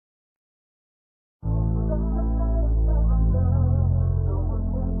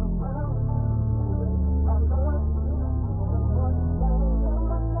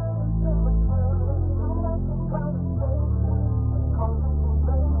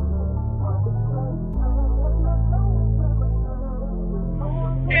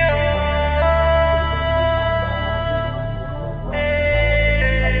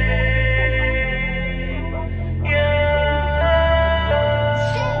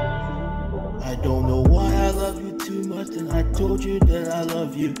much and I told you that I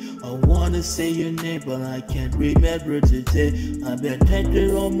love you. I wanna say your name but I can't remember today. I've been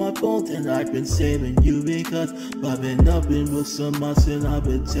taking on my phone and I've been saving you because I've been up in with some months and I've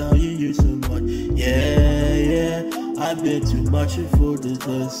been telling you so much. Yeah, I've been too much for this.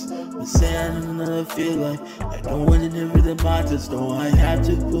 But saying I feel like I don't want to live with the minds, so I have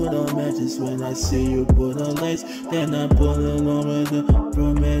to put on matches when I see you put on lace. Then I put it on with the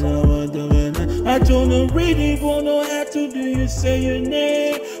from it over the minute. I don't really wanna have to do you say your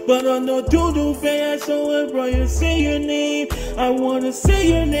name, but I know do fast so bro you say your name. I wanna say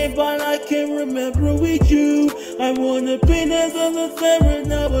your name but I can't remember with you. I wanna be next on the favorite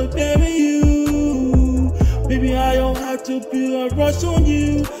now but bury you. Baby, I don't have to be a rush on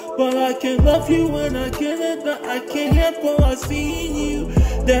you, but I can love you when I can't help but seeing you.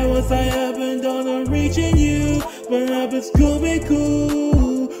 That was I haven't done on reaching you, but I've been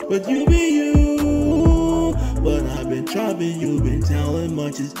cool, but you be you. But I've been trying, you've been telling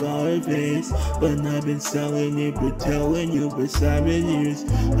much is about her face, but I've been selling it, but telling you for 7 years,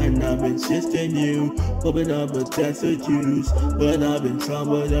 and I've been assisting you, hoping up a test of juice, but I've been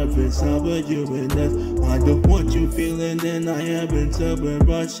troubled up for some of you, and that's I don't want you feeling, and I haven't been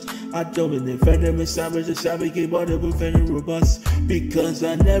rushed. I don't been offended, but savage, a savage, keep on the offended robust, because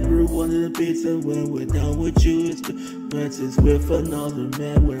I never wanted to be somewhere when we're down with you. It's the princess with another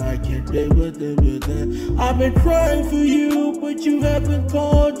man where I can't live with them. I've been crying for you, but you haven't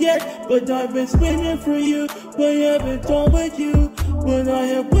called yet. But I've been spinning for you, but I haven't told with you. But I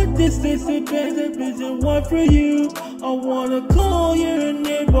have put this and one for you. I wanna call your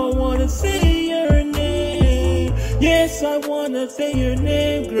name, I wanna say your name. Yes, I wanna say your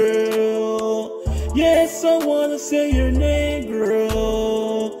name, girl. Yes, I wanna say your name,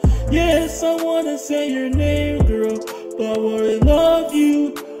 girl. Yes, I wanna say your name, girl. But I really love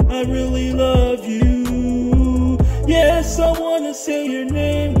you, I really love you.